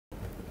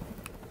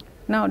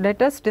Now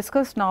let us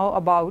discuss now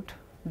about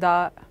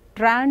the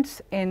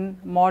Trands in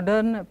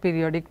modern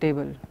periodic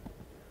table.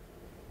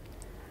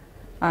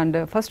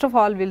 And first of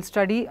all we will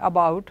study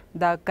about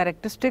the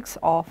characteristics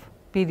of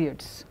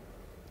periods.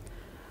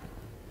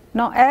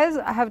 Now as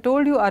I have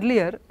told you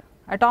earlier,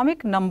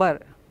 atomic number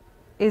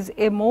is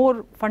a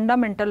more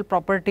fundamental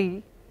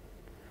property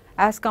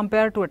as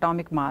compared to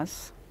atomic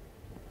mass.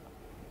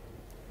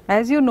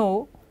 As you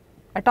know,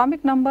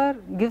 atomic number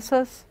gives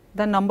us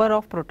the number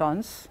of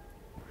protons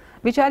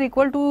which are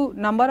equal to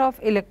number of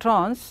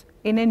electrons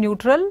in a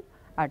neutral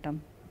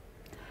atom.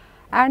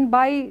 And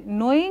by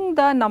knowing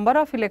the number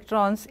of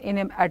electrons in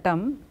an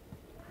atom,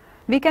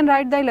 we can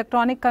write the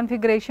electronic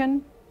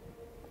configuration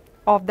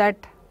of that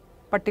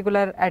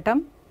particular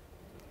atom,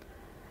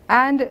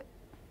 and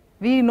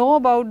we know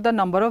about the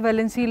number of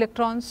valency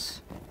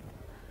electrons,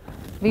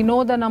 we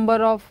know the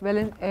number of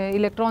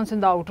electrons in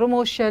the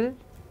outermost shell,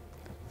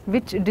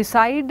 which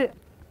decide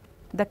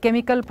the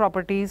chemical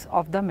properties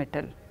of the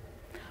metal.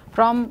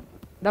 From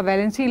the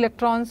valency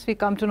electrons we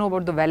come to know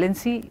about the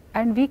valency,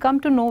 and we come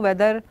to know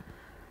whether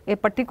a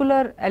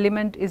particular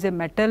element is a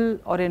metal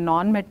or a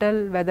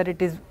non-metal, whether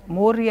it is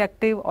more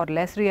reactive or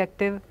less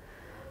reactive.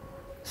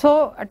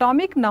 So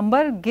atomic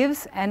number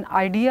gives an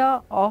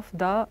idea of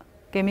the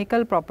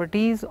chemical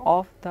properties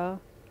of the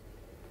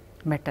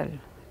metal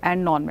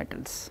and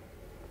non-metals.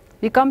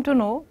 We come to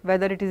know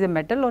whether it is a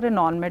metal or a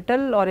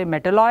non-metal or a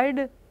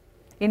metalloid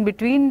in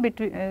between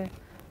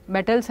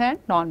metals and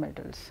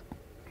non-metals.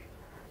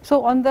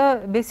 So on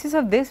the basis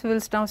of this we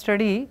will now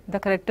study the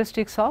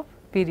characteristics of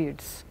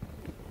periods.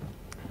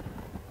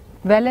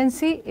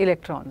 Valency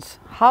electrons.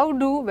 How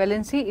do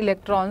valency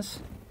electrons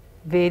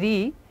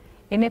vary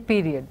in a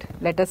period?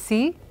 Let us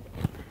see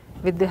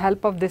with the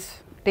help of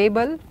this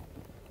table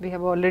we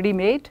have already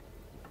made.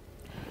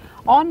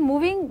 On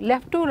moving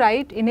left to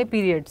right in a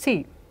period,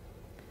 see,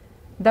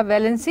 the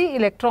valency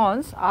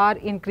electrons are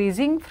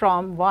increasing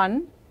from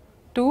 1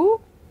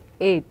 to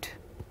 8.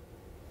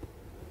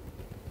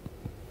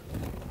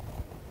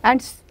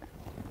 And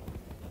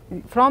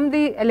from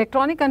the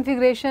electronic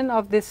configuration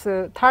of this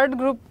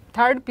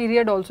third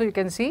period also you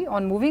can see,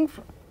 on moving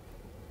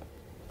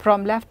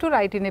from left to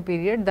right in a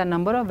period, the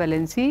number of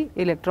valency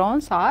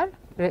electrons are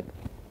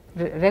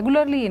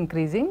regularly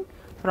increasing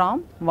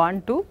from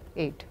 1 to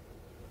 8.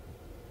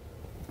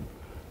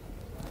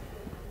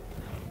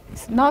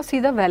 Now see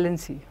the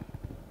valency.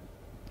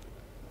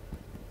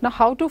 Now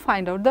how to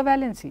find out the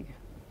valency?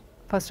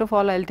 First of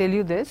all I will tell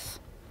you this.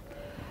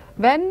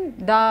 When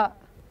the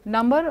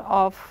number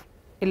of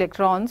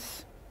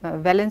electrons,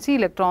 valency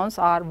electrons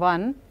are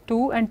 1,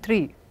 2 and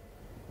 3.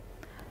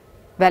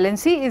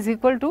 Valency is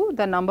equal to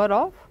the number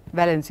of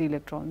valency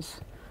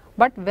electrons.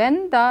 But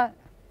when the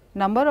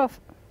number of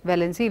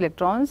valency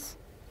electrons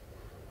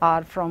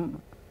are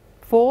from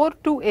 4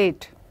 to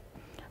 8,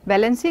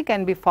 valency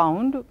can be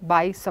found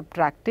by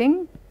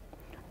subtracting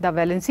the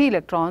valency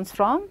electrons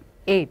from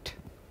 8.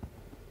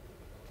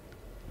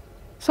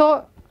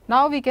 So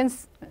now we can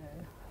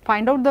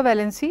find out the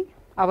valency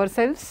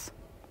ourselves.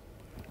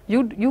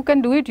 You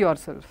can do it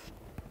yourself.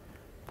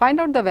 Find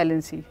out the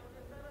valency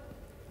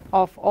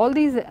of all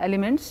these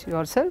elements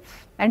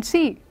yourself and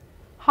see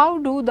how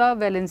do the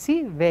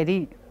valency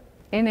vary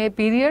in a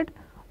period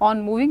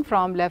on moving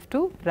from left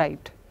to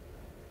right.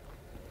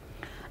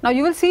 Now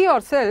you will see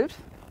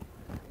yourself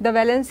the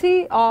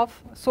valency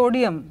of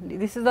sodium.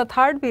 This is the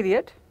third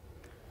period,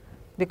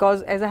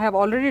 because as I have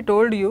already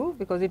told you,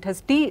 because it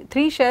has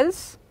 3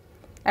 shells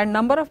and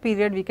number of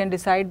period we can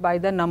decide by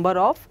the number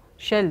of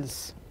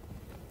shells.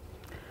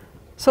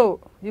 So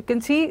you can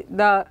see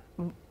the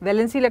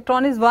valency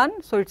electron is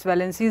 1, so its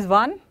valency is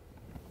 1,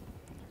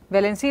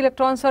 valency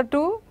electrons are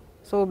 2,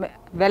 so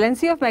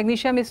valency of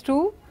magnesium is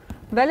 2,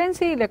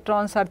 valency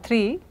electrons are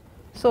 3,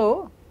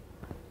 so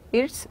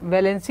its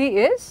valency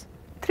is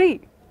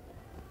 3.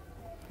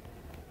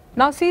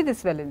 Now see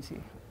this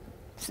valency.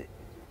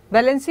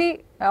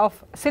 Valency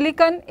of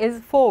silicon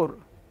is 4,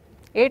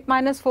 8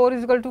 minus 4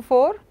 is equal to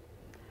 4,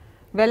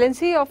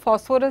 valency of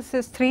phosphorus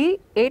is 3,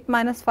 8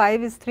 minus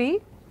 5 is 3,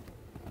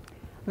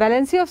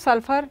 valency of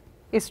sulfur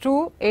is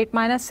 2, 8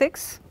 minus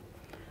 6,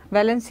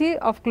 valency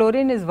of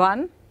chlorine is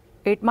 1,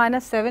 8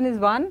 minus 7 is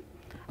 1,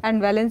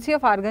 and valency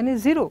of argon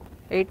is 0,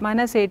 8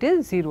 minus 8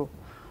 is 0.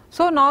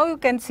 So now you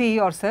can see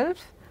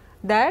yourself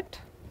that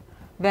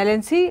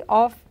valency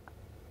of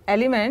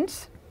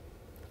elements,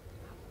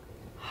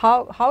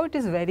 how it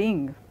is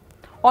varying.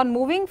 On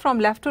moving from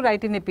left to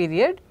right in a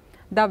period,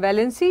 the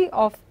valency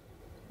of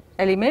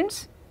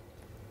elements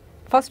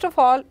first of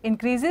all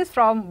increases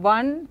from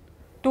 1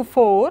 to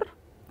 4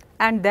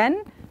 and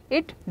then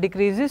it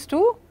decreases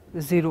to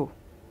 0.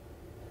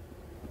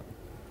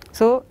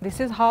 So this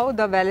is how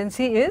the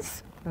valency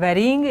is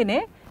varying in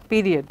a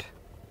period.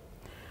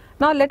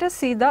 Now let us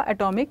see the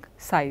atomic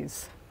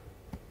size.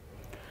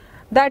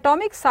 The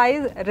atomic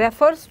size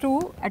refers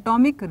to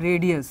atomic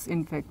radius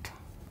in fact.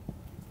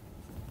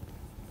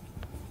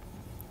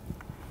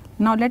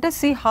 Now let us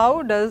see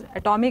how does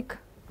atomic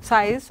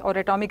size or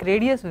atomic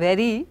radius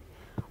vary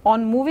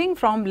on moving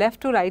from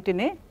left to right in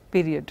a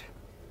period.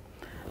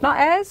 Now,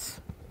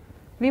 as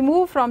we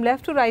move from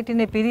left to right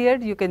in a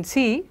period, you can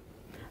see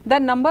the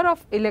number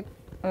of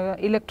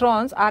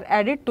electrons are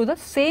added to the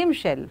same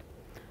shell.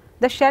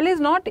 The shell is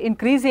not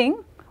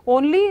increasing,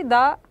 only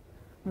the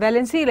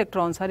valency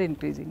electrons are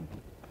increasing.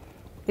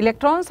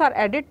 Electrons are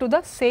added to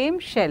the same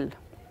shell,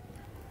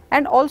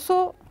 and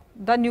also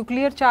the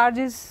nuclear charge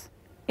is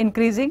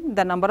increasing,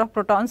 the number of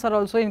protons are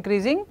also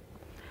increasing.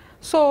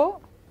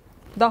 So,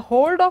 the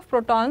hold of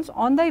protons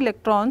on the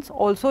electrons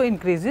also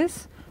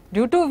increases,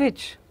 due to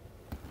which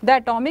the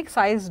atomic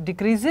size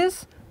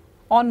decreases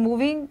on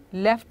moving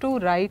left to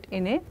right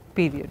in a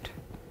period.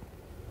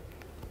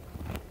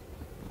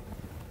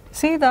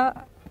 See the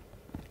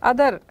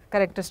other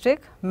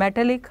characteristic,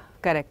 metallic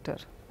character.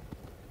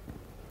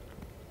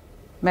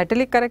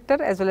 Metallic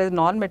character as well as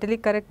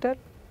non-metallic character.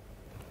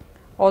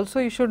 Also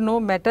you should know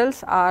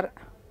metals are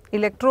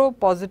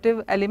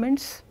electropositive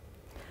elements,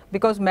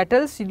 because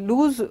metals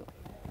lose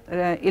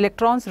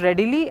electrons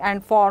readily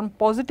and form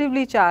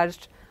positively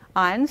charged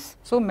ions.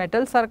 So,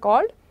 metals are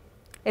called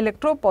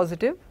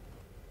electropositive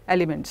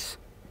elements,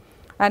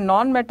 and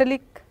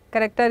non-metallic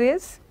character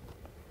is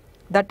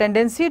the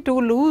tendency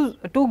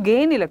to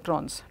gain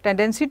electrons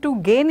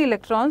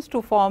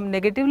to form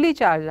negatively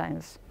charged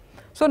ions.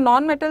 So,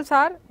 non-metals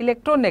are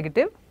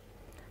electronegative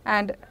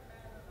and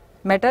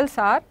metals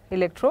are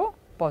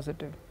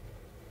electropositive.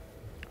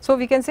 So,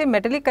 we can say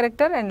metallic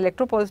character and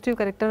electropositive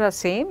character are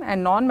same,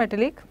 and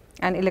non-metallic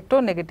and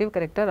electronegative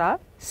character are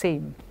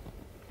same.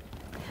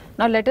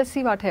 Now, let us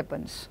see what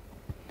happens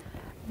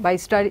by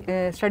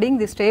studying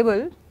this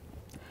table.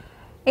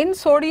 In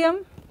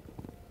sodium,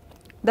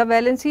 the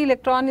valency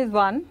electron is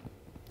 1.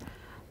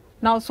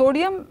 Now,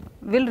 sodium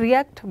will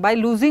react by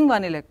losing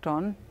one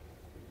electron,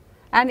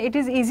 and it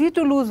is easy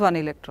to lose one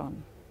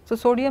electron. So,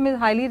 sodium is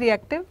highly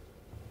reactive,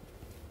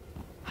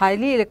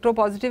 highly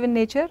electropositive in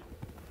nature.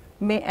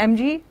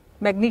 Mg,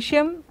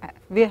 magnesium,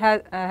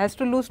 has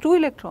to lose 2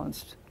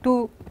 electrons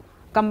to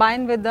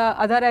combine with the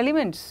other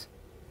elements.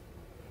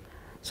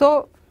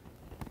 So,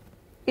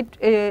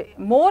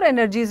 more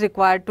energy is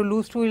required to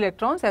lose 2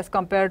 electrons as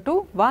compared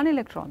to 1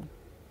 electron,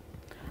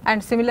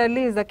 and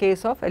similarly is the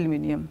case of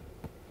aluminum.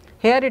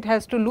 Here it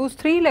has to lose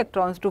 3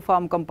 electrons to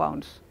form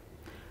compounds.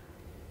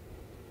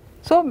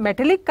 So,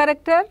 metallic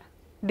character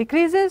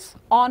decreases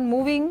on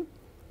moving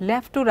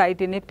left to right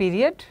in a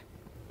period,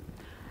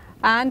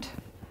 and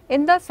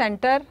in the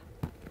center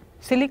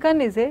silicon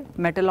is a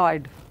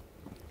metalloid.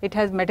 It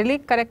has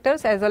metallic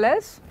characters as well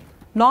as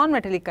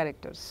non-metallic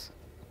characters,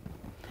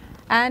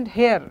 and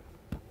here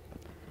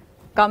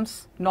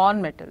comes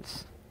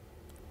non-metals.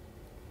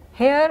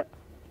 Here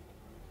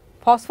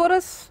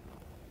phosphorus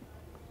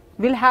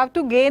will have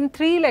to gain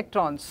 3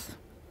 electrons,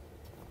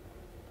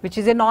 which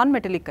is a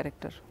non-metallic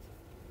character.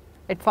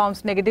 It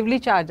forms negatively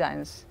charged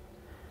ions.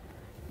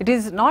 It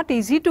is not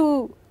easy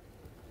to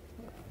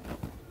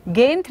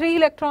gain 3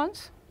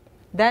 electrons,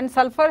 then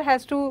sulfur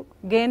has to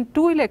gain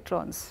 2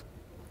 electrons,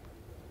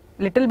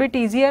 little bit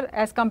easier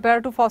as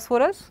compared to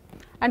phosphorus,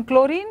 and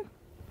chlorine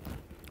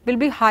will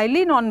be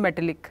highly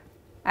non-metallic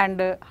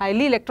and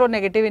highly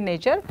electronegative in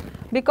nature,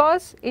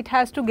 because it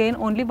has to gain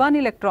only 1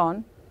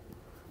 electron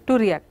to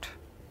react.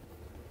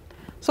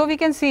 So, we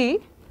can see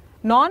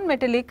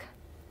non-metallic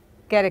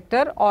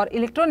character or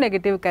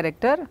electronegative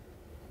character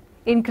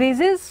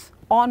increases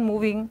on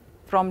moving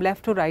from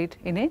left to right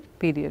in a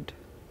period.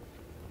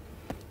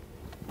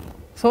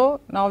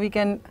 So, now we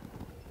can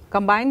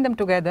combine them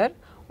together.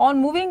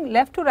 On moving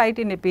left to right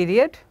in a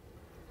period,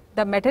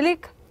 the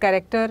metallic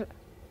character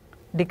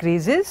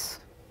decreases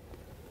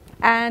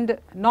and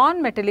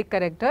non-metallic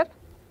character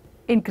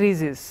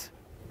increases.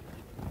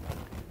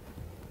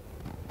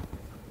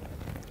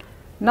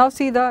 Now,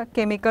 see the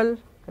chemical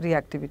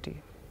reactivity.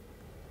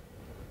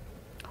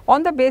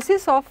 On the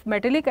basis of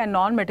metallic and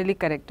non-metallic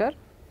character,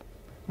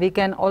 we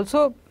can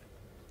also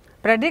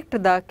predict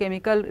the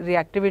chemical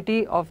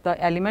reactivity of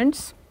the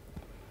elements.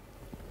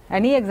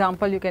 Any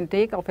example you can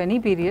take of any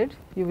period,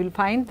 you will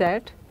find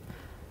that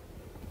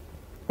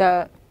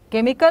the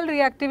chemical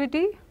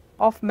reactivity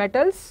of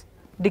metals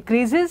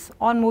decreases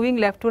on moving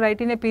left to right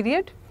in a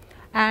period,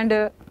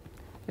 and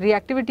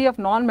reactivity of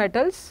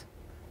non-metals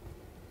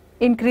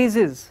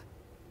increases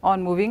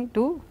on moving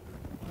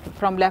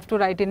from left to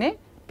right in a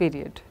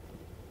period.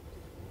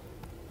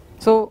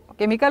 So,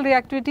 chemical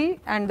reactivity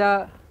and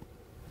the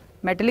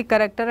metallic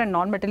character and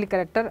non-metallic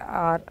character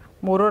are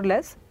more or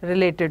less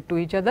related to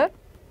each other.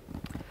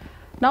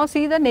 Now,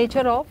 see the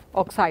nature of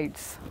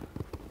oxides.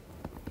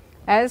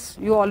 As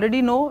you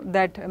already know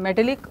that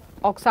metallic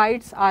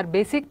oxides are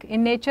basic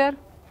in nature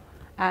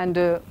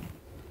and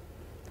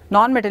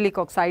non-metallic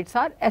oxides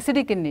are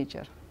acidic in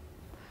nature.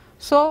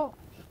 So,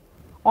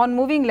 on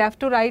moving left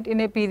to right in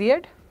a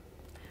period,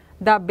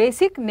 the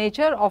basic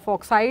nature of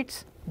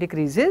oxides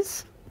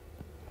decreases,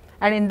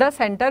 and in the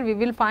center we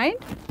will find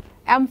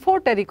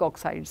amphoteric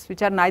oxides,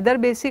 which are neither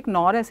basic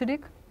nor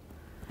acidic,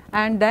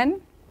 and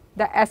then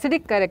the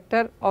acidic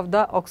character of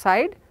the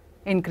oxide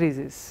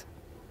increases.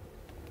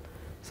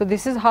 So,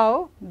 this is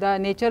how the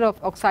nature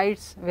of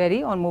oxides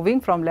vary on moving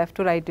from left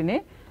to right in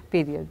a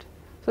period.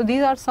 So,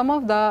 these are some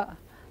of the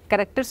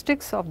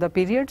characteristics of the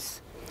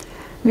periods.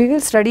 We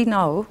will study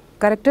now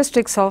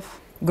characteristics of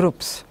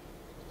groups.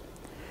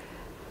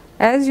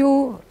 As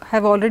you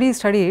have already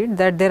studied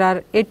that there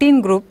are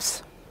 18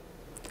 groups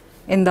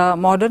in the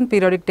modern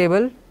periodic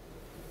table,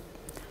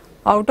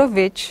 out of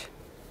which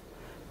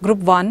group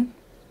 1,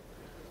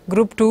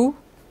 group 2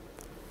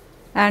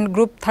 and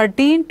group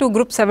 13 to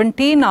group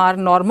 17 are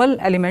normal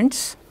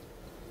elements,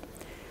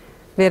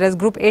 whereas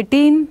group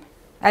 18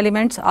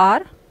 elements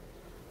are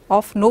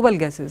of noble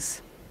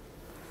gases.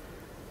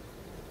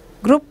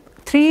 Group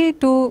 3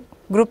 to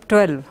group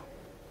 12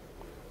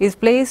 is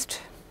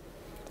placed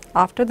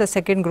after the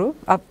second group.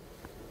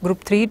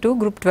 Group 3 to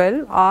group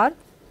 12 are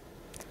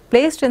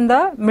placed in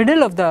the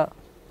middle of the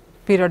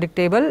periodic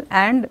table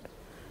and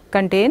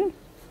contain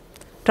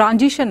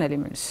transition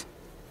elements.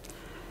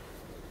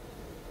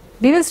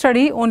 We will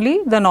study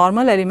only the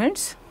normal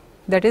elements,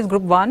 that is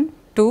group 1,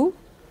 2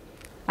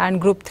 and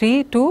group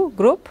 3 to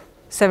group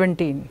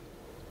 17,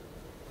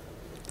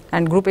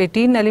 and group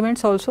 18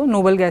 elements also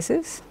noble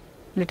gases,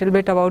 little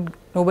bit about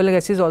noble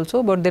gases also,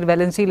 about their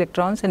valency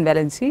electrons and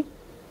valency.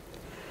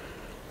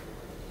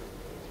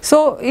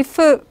 So, if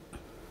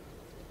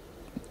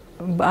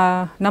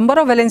number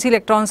of valency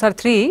electrons are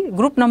 3,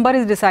 group number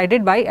is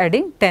decided by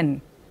adding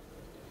 10.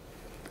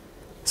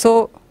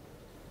 So,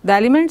 the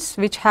elements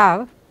which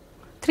have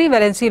 3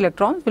 valency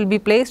electrons will be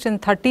placed in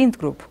 13th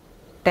group,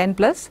 10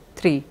 plus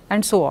 3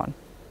 and so on.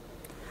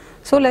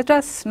 So, let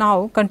us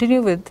now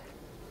continue with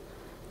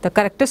the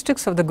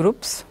characteristics of the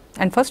groups,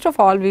 and first of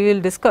all we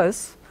will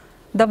discuss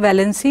the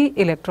valency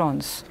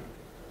electrons.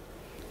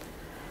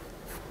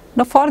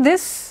 Now, for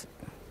this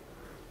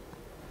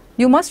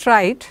you must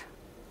write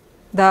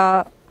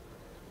the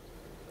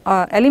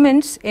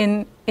elements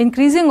in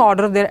increasing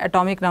order of their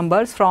atomic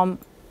numbers from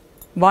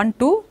 1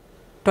 to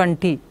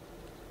 20,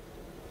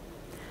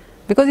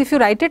 because if you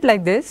write it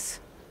like this,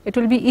 it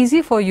will be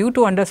easy for you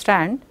to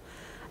understand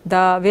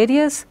the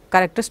various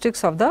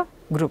characteristics of the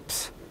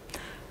groups.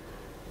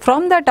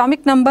 From the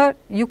atomic number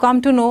you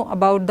come to know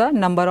about the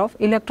number of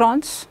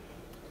electrons,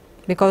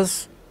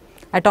 because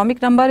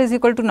atomic number is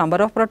equal to number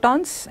of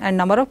protons and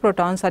number of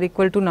protons are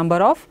equal to number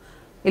of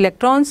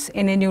electrons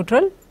in a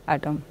neutral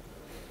atom.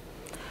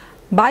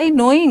 By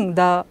knowing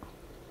the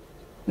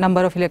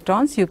number of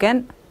electrons you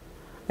can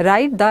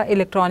write the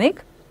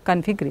electronic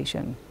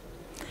configuration,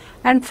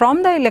 and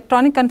from the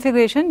electronic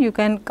configuration you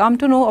can come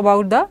to know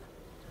about the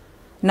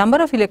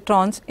number of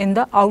electrons in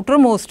the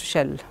outermost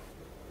shell,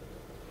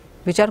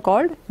 which are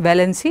called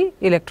valency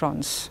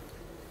electrons.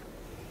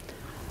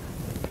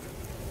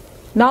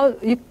 Now,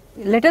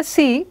 let us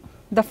see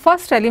the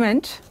first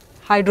element,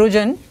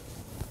 hydrogen.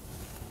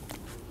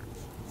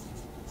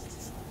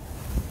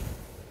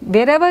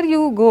 Wherever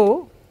you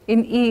go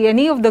in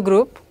any of the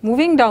group,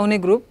 moving down a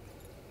group,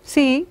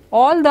 see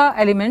all the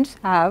elements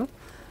have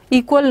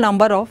equal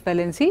number of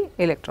valency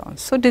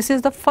electrons. So, this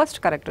is the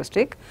first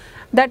characteristic,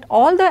 that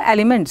all the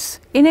elements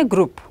in a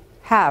group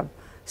have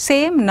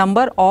same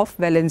number of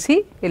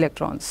valency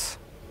electrons.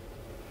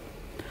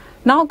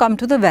 Now, come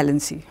to the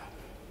valency.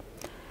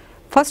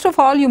 First of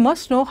all you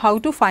must know how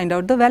to find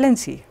out the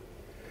valency.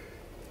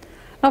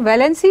 Now,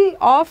 valency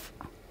of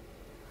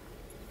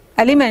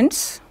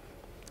elements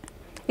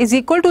is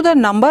equal to the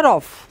number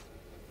of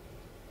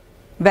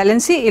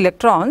valency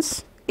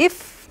electrons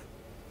if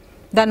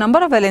the number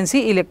of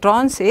valency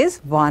electrons is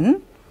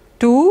 1,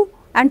 2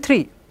 and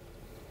 3.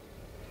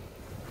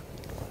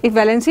 If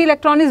valency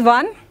electron is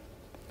 1,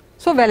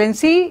 so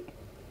valency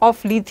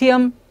of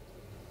lithium,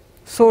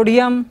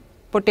 sodium,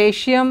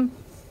 potassium,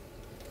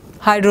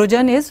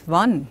 hydrogen is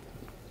 1.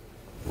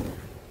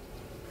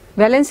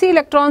 Valency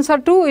electrons are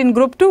 2 in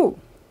group 2.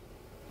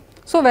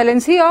 So,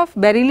 valency of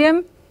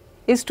beryllium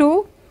is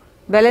 2,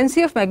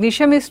 valency of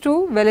magnesium is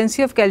 2,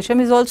 valency of calcium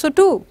is also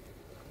 2.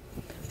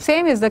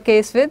 Same is the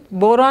case with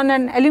boron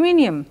and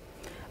aluminium.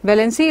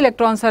 Valency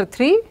electrons are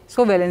 3,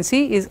 so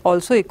valency is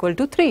also equal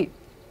to 3.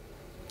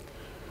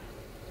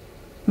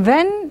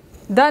 When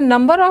the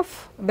number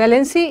of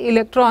valency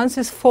electrons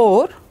is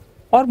 4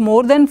 or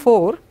more than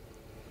 4,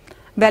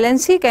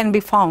 valency can be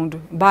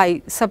found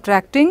by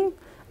subtracting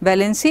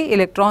valency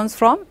electrons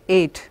from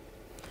 8.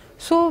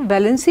 So,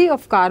 valency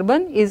of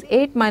carbon is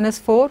 8 minus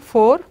 4,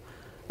 4,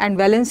 and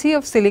valency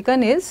of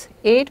silicon is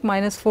 8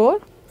 minus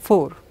 4,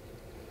 4,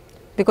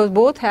 because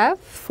both have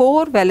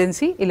 4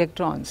 valency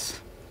electrons.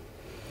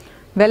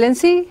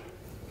 Valency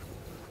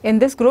in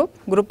this group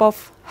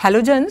of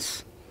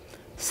halogens,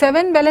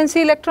 7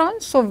 valency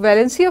electrons. So,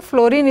 valency of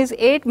fluorine is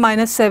 8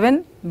 minus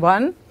 7,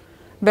 1,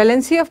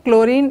 valency of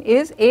chlorine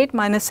is 8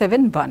 minus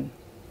 7, 1.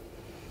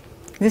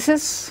 This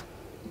is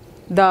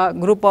the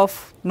group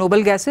of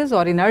noble gases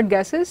or inert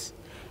gases.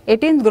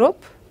 18th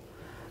group,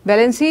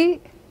 valency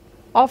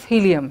of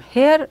helium.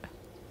 Here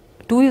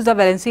 2 is the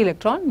valency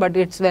electron, but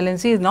its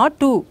valency is not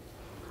 2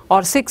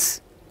 or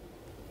 6,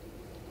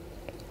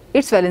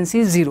 its valency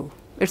is 0.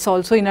 It is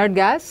also inert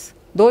gas,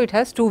 though it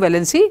has 2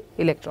 valency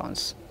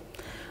electrons.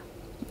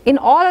 In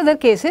all other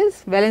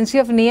cases, valency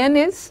of neon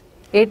is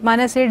 8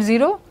 minus 8,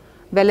 0,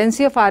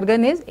 valency of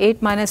argon is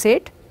 8 minus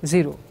 8,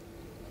 0.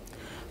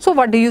 So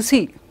what do you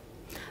see?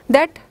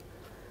 That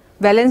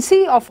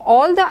valency of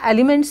all the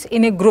elements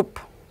in a group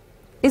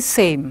is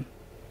same.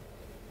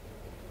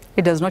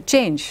 It does not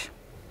change.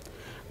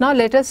 Now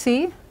let us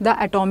see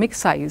the atomic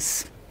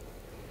size.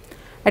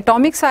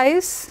 Atomic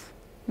size,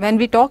 when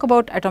we talk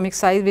about atomic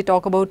size, we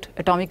talk about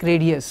atomic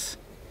radius.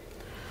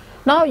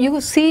 Now you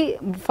see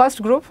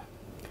first group,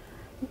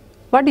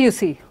 what do you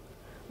see?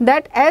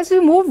 That as we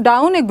move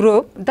down a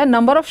group, the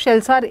number of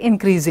shells are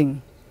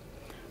increasing.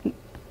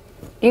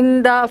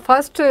 In the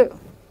first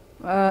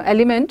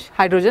element,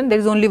 hydrogen, there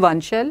is only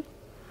one shell,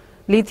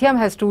 lithium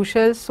has 2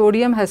 shells,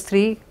 sodium has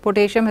 3,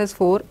 potassium has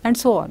 4, and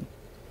so on.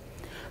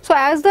 So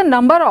as the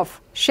number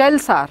of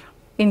shells are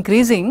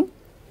increasing,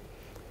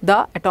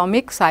 the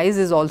atomic size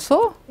is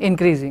also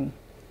increasing.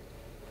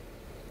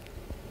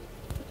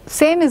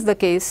 Same is the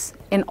case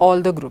in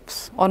all the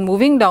groups. On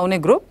moving down a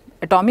group,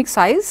 atomic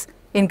size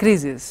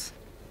increases.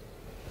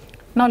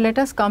 Now let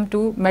us come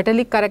to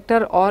metallic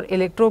character or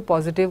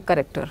electropositive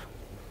character.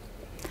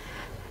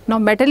 Now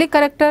metallic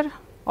character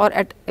or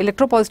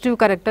electropositive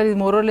character is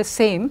more or less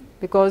same,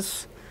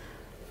 because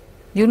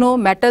you know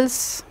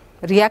metals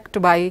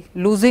react by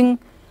losing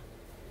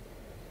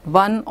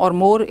one or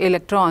more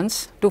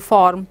electrons to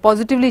form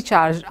positively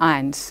charged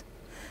ions.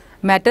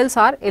 Metals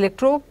are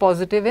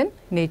electropositive in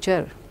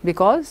nature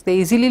because they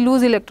easily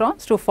lose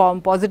electrons to form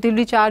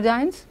positively charged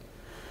ions.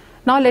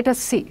 Now let us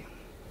see,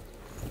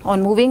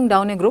 on moving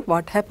down a group,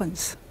 what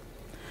happens.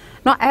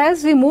 Now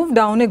as we move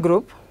down a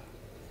group,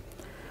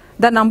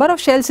 the number of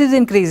shells is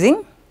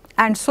increasing,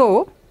 and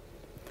so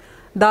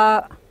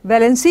the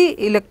valency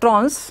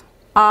electrons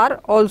are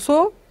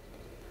also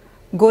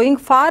going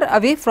far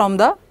away from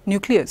the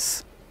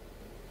nucleus.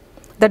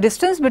 The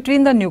distance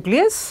between the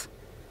nucleus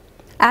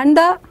and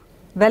the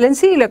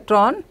valency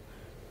electron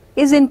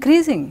is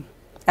increasing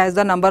as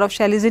the number of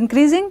shell is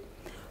increasing.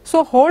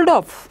 So hold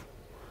of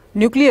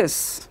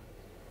nucleus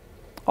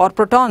or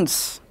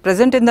protons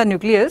present in the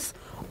nucleus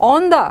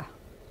on the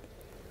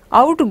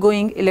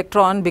outgoing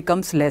electron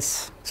becomes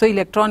less. So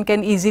electron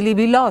can easily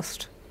be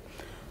lost.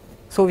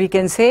 So we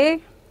can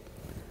say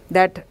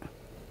that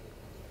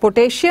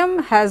potassium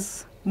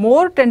has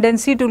more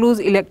tendency to lose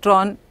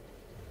electron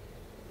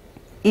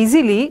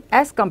easily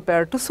as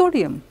compared to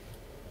sodium,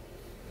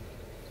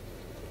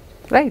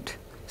 right.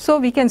 So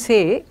we can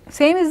say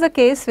same is the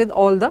case with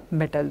all the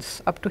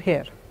metals up to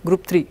here,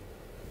 group 3,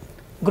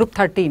 group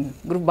 13,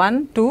 group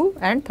 1, 2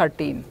 and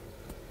 13.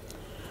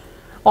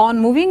 On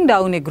moving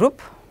down a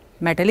group,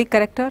 metallic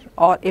character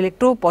or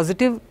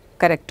electropositive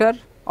character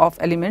of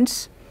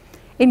elements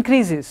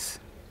increases.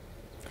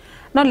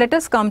 Now let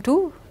us come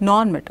to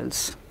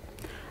non-metals,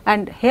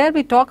 and here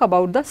we talk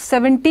about the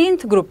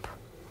 17th group,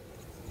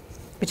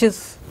 which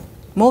is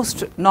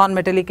most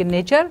non-metallic in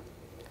nature.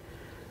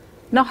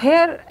 Now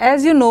here,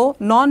 as you know,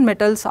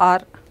 non-metals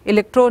are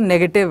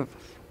electronegative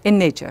in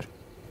nature.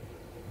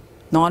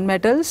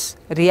 Non-metals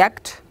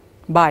react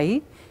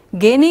by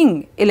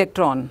gaining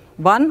electron,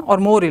 one or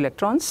more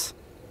electrons,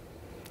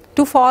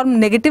 to form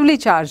negatively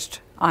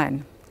charged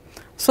ion.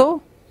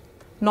 So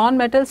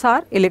non-metals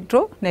are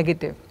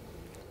electronegative.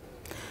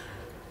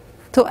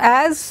 So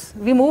as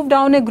we move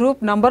down a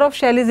group, number of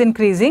shell is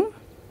increasing,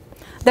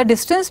 the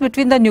distance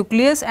between the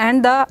nucleus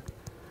and the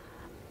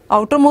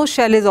outermost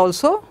shell is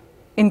also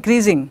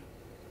increasing.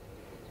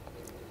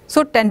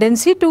 So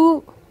tendency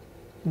to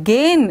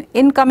gain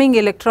incoming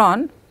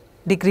electron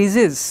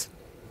decreases,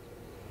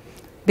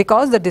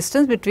 because the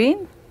distance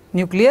between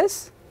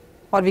nucleus,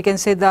 or we can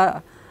say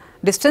the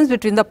distance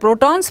between the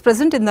protons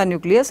present in the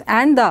nucleus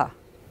and the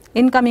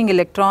incoming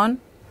electron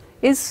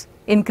is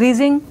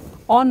increasing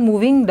on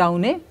moving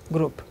down a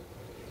group.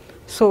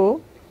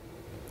 So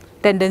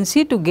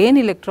tendency to gain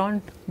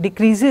electron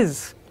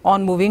decreases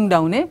on moving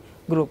down a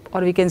group,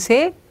 or we can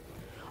say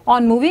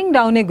on moving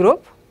down a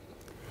group,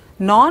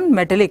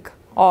 non-metallic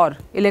or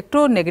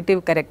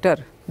electronegative character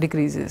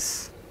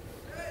decreases.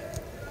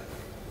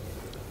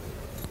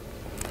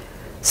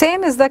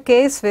 Same is the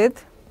case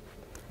with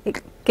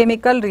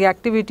chemical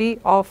reactivity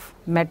of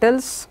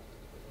metals,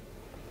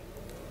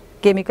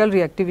 chemical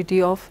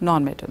reactivity of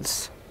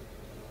non-metals.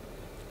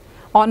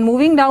 On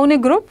moving down a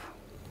group,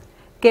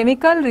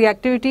 chemical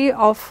reactivity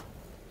of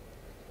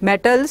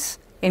metals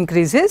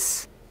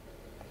increases.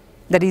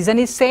 The reason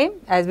is same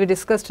as we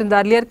discussed in the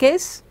earlier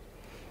case,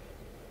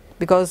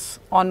 because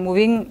on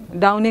moving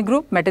down a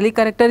group, metallic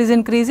character is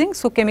increasing,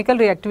 so chemical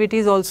reactivity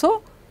is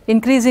also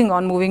increasing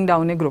on moving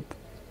down a group.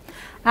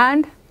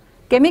 And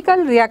chemical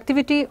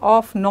reactivity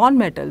of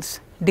non-metals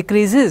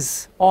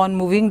decreases on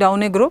moving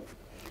down a group,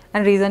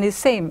 and reason is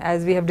same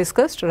as we have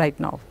discussed right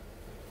now.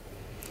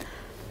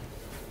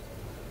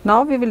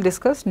 Now we will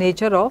discuss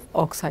nature of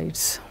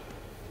oxides.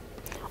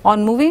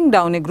 On moving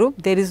down a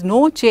group, there is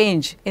no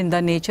change in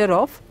the nature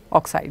of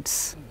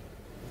oxides.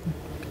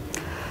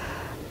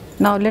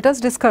 Now let us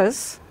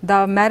discuss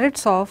the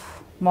merits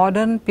of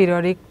modern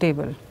periodic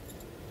table.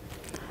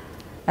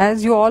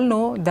 As you all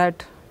know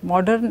that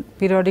modern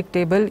periodic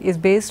table is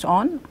based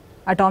on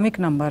atomic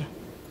number.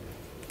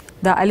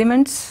 The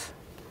elements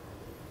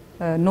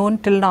known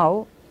till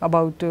now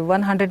about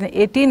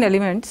 118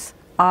 elements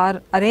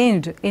are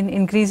arranged in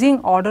increasing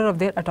order of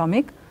their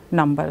atomic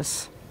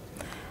numbers,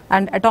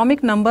 and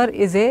atomic number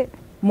is a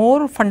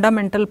more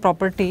fundamental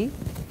property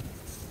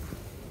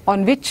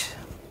on which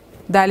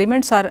the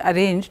elements are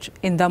arranged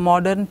in the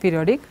modern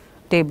periodic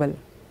table.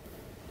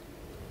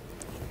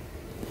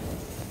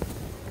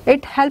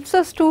 It helps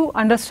us to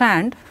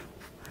understand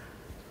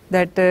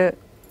that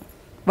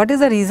what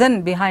is the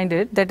reason behind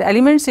it, that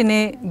elements in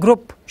a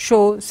group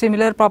show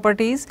similar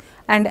properties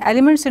and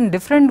elements in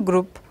different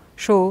group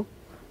show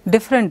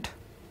different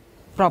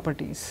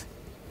properties.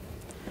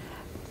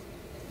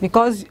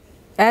 Because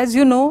as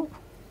you know,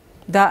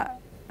 the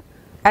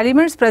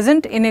elements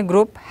present in a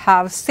group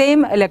have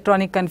same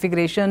electronic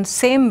configuration,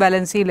 same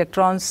valency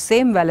electrons,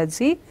 same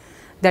valency,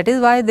 that is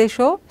why they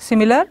show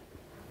similar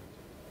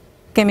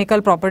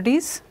chemical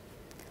properties,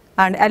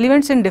 and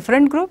elements in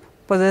different group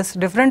possess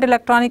different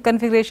electronic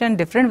configuration,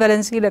 different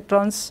valency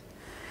electrons,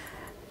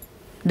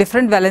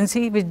 different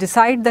valency which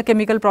decide the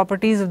chemical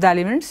properties of the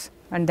elements,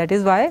 and that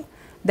is why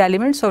the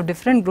elements of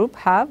different group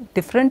have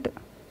different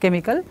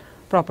chemical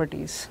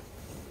properties.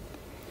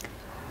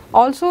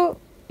 Also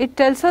it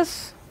tells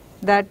us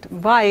that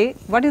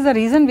what is the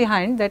reason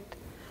behind that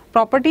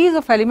properties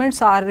of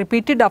elements are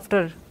repeated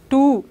after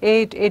 2,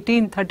 8,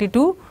 18,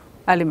 32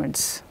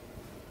 elements.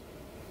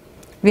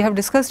 We have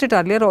discussed it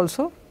earlier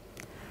also.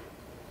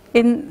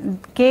 In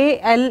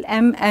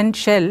𝗘𝗪𝗻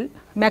shell,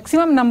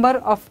 maximum number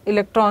of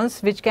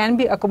electrons which can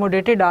be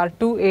accommodated are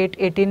 2, 8,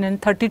 18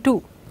 and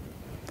 32,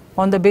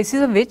 on the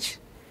basis of which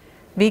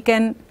we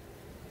can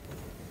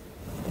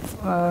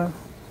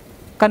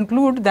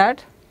conclude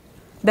that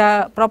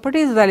the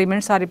properties of the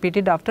elements are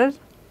repeated after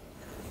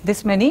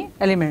this many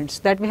elements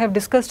that we have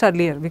discussed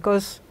earlier,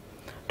 because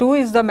 2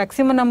 is the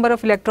maximum number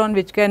of electron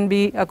which can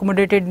be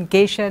accommodated in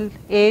K shell,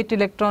 8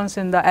 electrons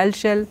in the L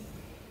shell,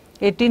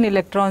 18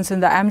 electrons in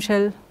the M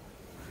shell,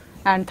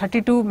 and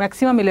 32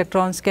 maximum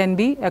electrons can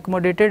be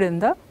accommodated in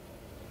the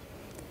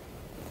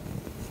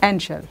N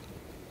shell.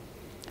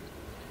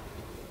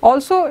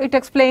 Also it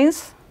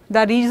explains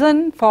the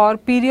reason for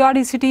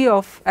periodicity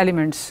of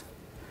elements.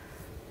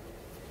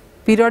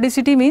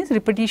 Periodicity means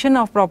repetition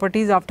of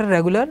properties after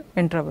regular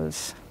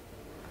intervals.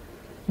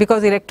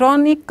 Because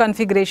electronic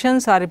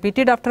configurations are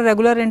repeated after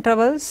regular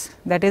intervals,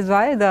 that is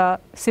why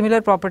the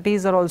similar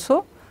properties are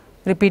also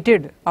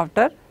repeated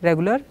after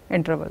regular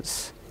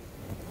intervals.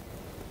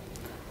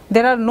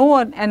 There are no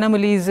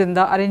anomalies in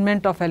the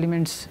arrangement of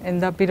elements in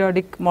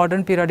the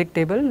modern periodic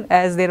table,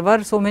 as there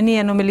were so many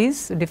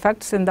anomalies,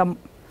 defects in the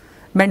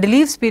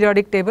Mendeleev's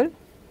periodic table.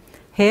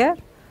 Here,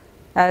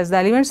 as the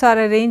elements are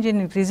arranged in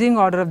increasing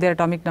order of their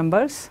atomic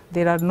numbers,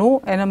 there are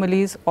no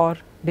anomalies or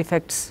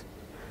defects.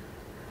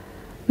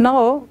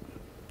 Now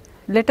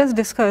let us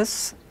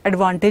discuss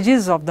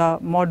advantages of the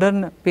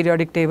modern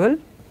periodic table.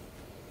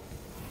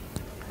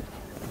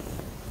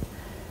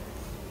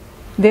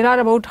 There are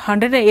about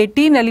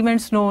 118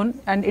 elements known,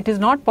 and it is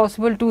not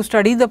possible to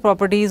study the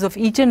properties of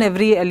each and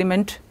every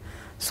element.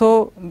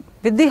 So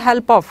with the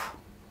help of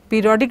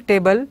periodic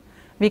table,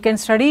 we can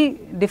study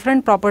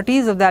different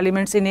properties of the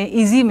elements in a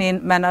easy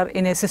manner,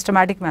 in a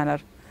systematic manner,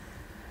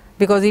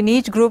 because in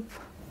each group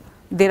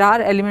there are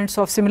elements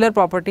of similar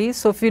properties.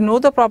 So if we know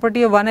the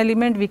property of one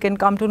element, we can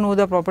come to know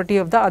the property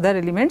of the other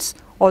elements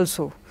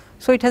also.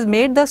 So it has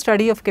made the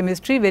study of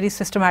chemistry very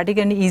systematic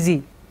and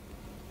easy.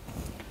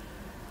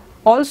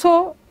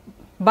 Also,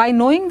 by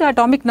knowing the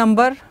atomic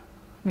number,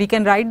 we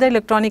can write the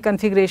electronic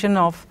configuration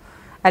of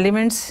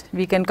elements,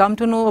 we can come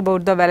to know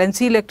about the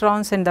valency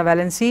electrons and the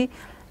valency,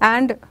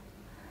 and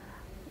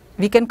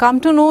we can come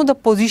to know the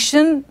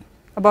position,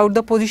 about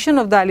the position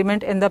of the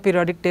element in the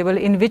periodic table,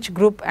 in which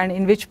group and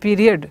in which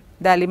period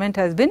the element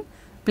has been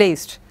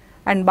placed.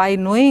 And by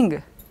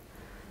knowing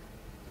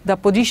the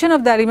position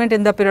of the element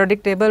in the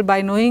periodic table,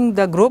 by knowing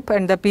the group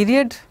and the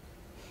period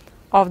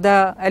of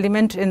the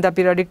element in the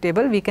periodic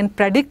table, we can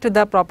predict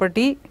the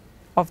property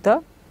of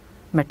the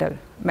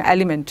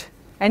element.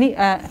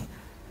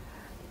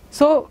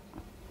 So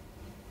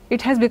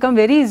it has become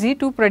very easy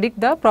to predict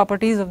the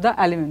properties of the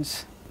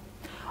elements.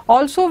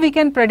 Also we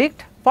can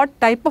predict what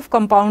type of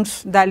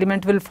compounds the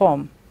element will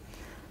form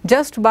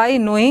just by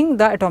knowing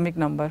the atomic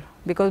number,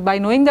 because by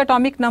knowing the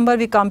atomic number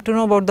we come to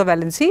know about the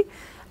valency,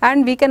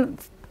 and we can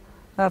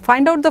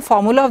find out the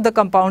formula of the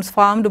compounds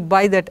formed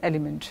by that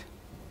element.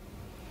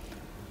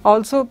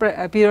 Also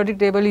periodic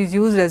table is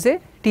used as a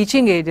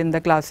teaching aid in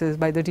the classes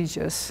by the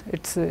teachers.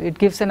 It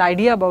gives an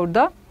idea about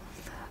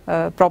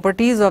the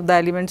properties of the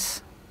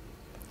elements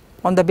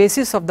on the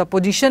basis of the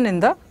position in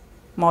the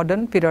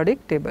modern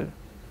periodic table.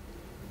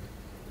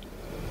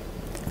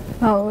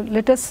 Now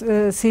let us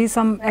see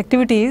some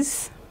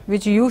activities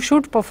which you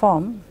should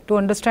perform to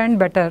understand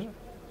better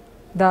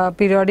the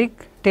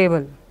periodic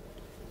table.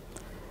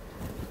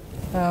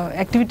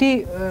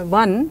 Activity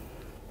 1.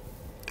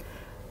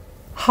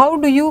 How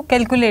do you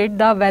calculate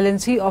the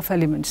valency of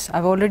elements? I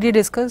have already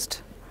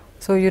discussed.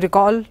 So you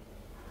recall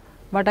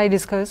what I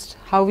discussed.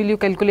 How will you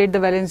calculate the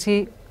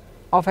valency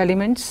of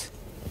elements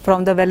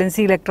from the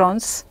valency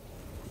electrons?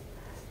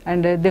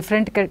 and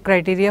different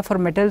criteria for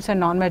metals and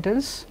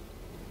non-metals.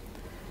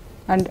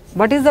 And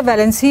what is the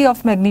valency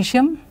of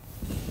magnesium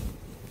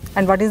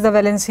and what is the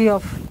valency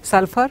of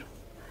sulfur?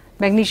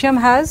 Magnesium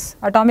has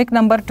atomic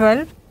number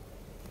 12,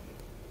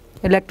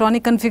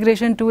 electronic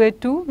configuration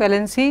 282,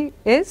 valency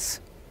is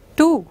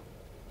 2,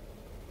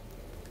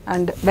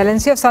 and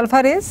valency of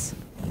sulfur is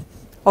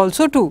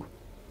also 2.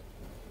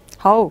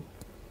 How?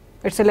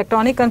 Its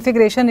electronic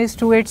configuration is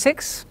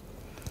 286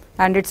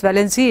 and its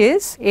valency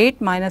is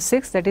 8 minus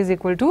 6, that is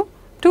equal to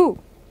 2,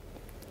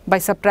 by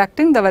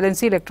subtracting the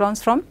valency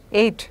electrons from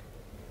 8.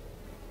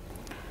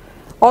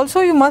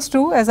 Also you must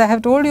do, as I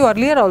have told you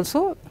earlier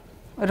also,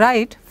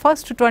 write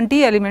first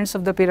 20 elements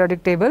of the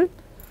periodic table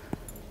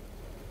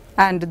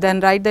and then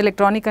write the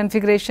electronic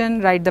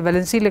configuration, write the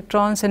valency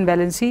electrons and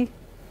valency,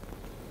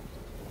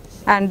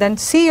 and then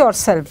see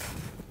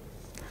yourself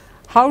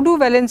how do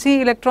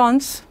valency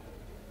electrons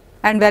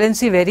and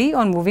valency vary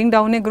on moving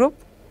down a group,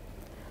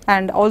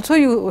 and also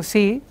you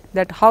see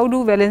that how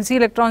do valency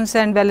electrons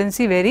and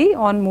valency vary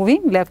on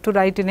moving left to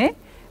right in a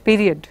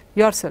period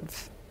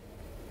yourself,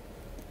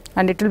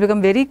 and it will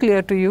become very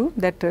clear to you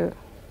that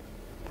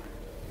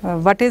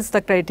what is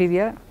the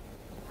criteria,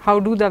 how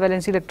do the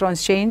valency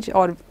electrons change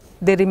or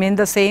they remain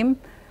the same,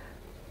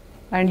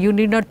 and you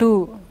need not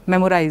to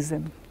memorize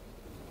them.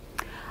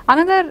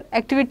 Another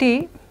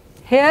activity,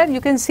 here you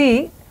can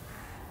see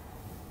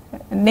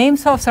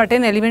names of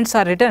certain elements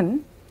are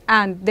written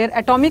and their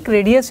atomic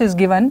radius is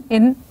given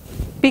in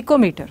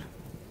picometer.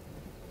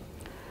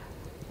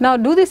 Now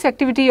do this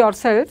activity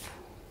yourself,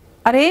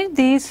 arrange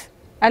these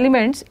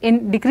elements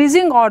in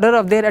decreasing order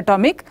of their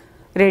atomic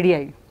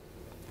radii.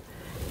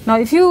 Now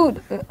if you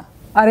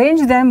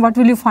arrange them, what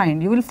will you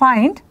find? You will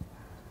find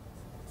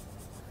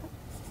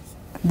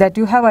that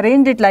you have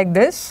arranged it like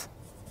this.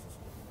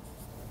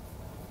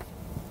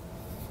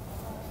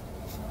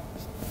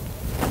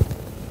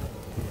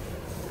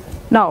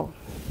 Now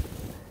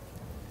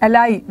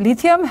Li,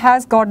 lithium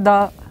has got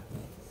the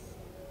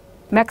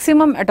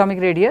maximum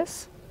atomic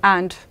radius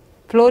and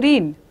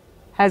fluorine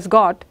has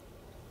got,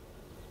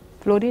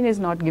 fluorine is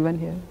not given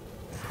here,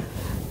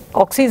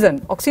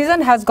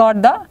 oxygen has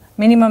got the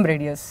minimum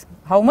radius.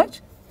 How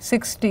much?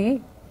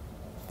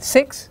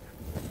 66,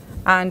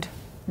 and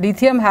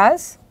lithium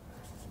has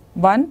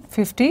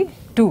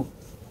 152,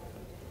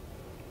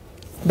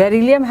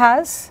 beryllium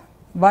has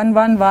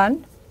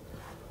 111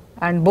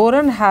 and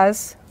boron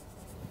has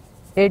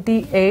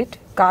 88,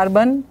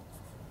 carbon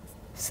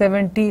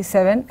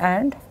 77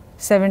 and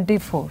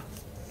 74.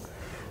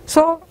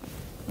 So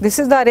this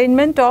is the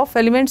arrangement of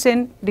elements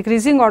in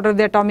decreasing order of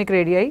the atomic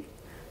radii.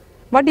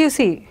 What do you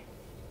see?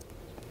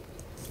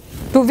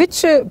 To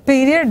which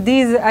period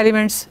these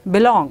elements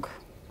belong?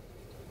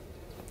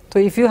 So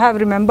if you have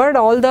remembered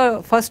all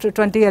the first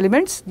 20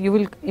 elements, you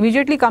will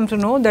immediately come to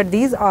know that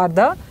these are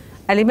the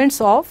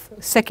elements of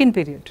second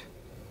period.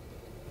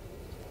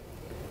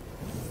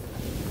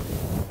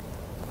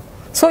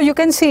 So you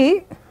can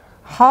see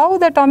how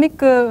the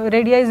atomic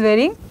radii is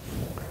varying.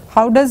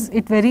 How does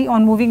it vary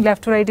on moving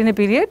left to right in a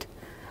period?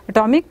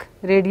 Atomic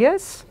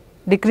radius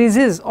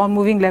decreases on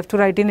moving left to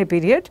right in a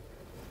period,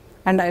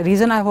 and the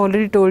reason I have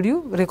already told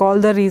you, recall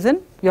the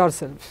reason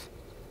yourself.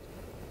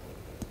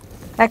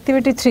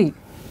 Activity 3.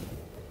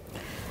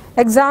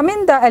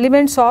 Examine the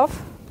elements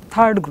of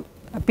third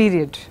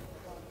period.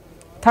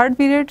 Third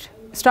period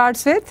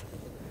starts with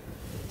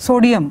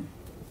sodium,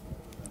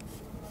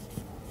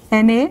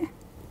 Na,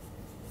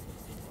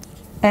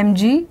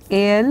 Mg,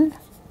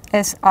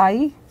 Al,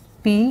 Si,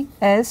 P,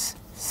 S,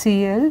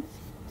 Cl,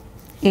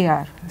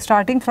 Ar,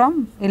 starting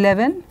from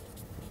 11,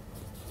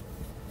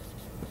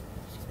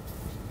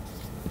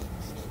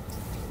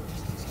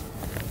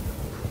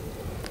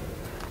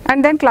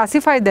 and then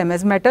classify them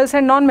as metals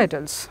and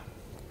non-metals.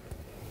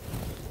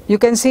 You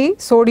can see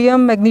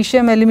sodium,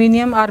 magnesium,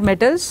 aluminium are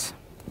metals,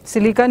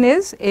 silicon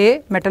is a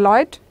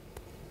metalloid,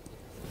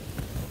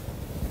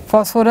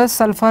 phosphorus,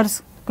 sulfur,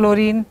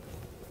 chlorine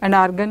and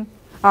argon.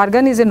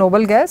 Argon is a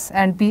noble gas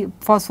and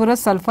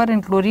phosphorus, sulfur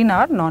and chlorine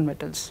are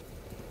non-metals.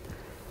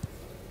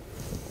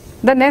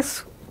 The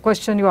next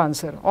question you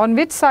answer, on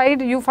which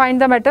side you find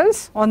the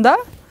metals? On the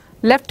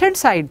left hand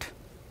side.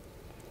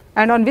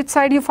 And on which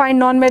side you find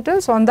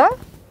non-metals? On the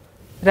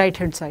right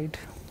hand side.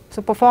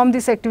 So perform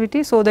this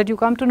activity so that you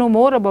come to know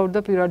more about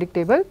the periodic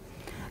table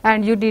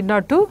and you need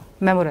not to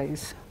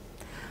memorize.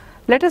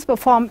 Let us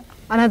perform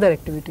another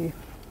activity.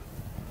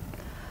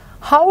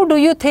 How do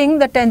you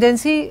think the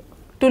tendency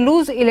to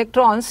lose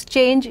electrons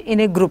change in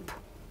a group?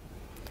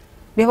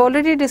 We have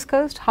already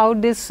discussed how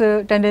this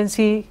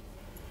tendency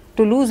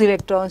to lose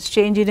electrons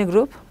change in a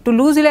group. To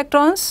lose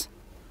electrons,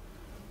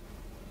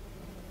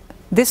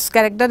 this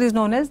character is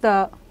known as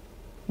the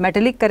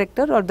metallic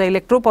character or the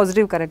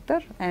electropositive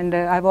character, and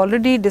I have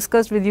already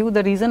discussed with you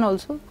the reason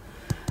also.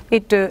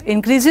 It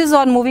increases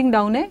on moving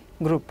down a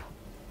group.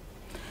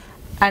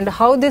 And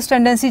how this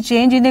tendency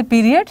change in a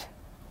period?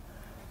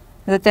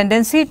 The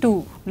tendency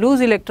to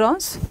lose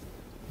electrons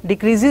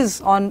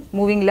decreases on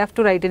moving left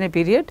to right in a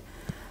period.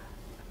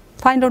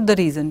 Find out the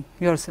reason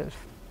yourself.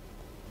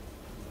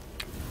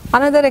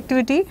 Another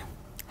activity,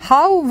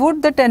 how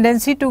would the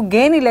tendency to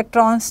gain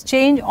electrons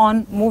change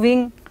on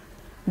moving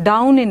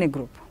down in a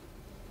group?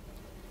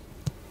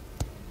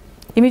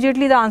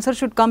 Immediately the answer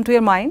should come to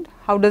your mind.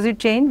 How does it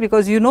change?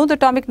 Because you know the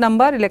atomic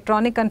number,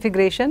 electronic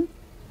configuration.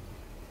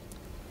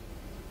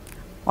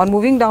 On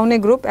moving down a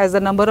group, as the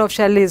number of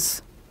shell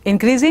is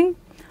increasing,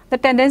 the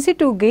tendency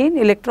to gain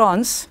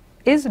electrons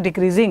is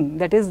decreasing.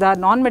 That is, the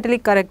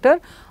non-metallic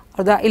character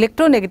or the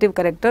electronegative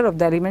character of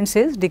the elements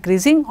is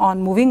decreasing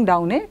on moving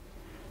down a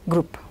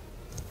group.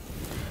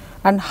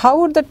 And how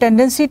would the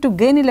tendency to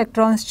gain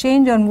electrons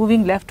change on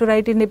moving left to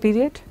right in a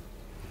period?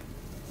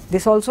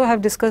 This also I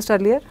have discussed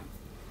earlier.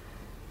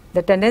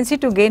 The tendency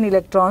to gain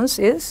electrons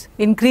is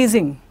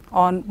increasing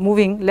on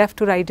moving left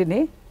to right in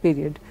a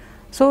period.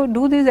 So,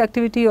 do this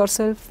activity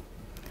yourself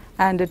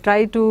and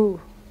try to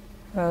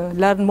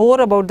learn more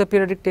about the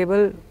periodic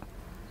table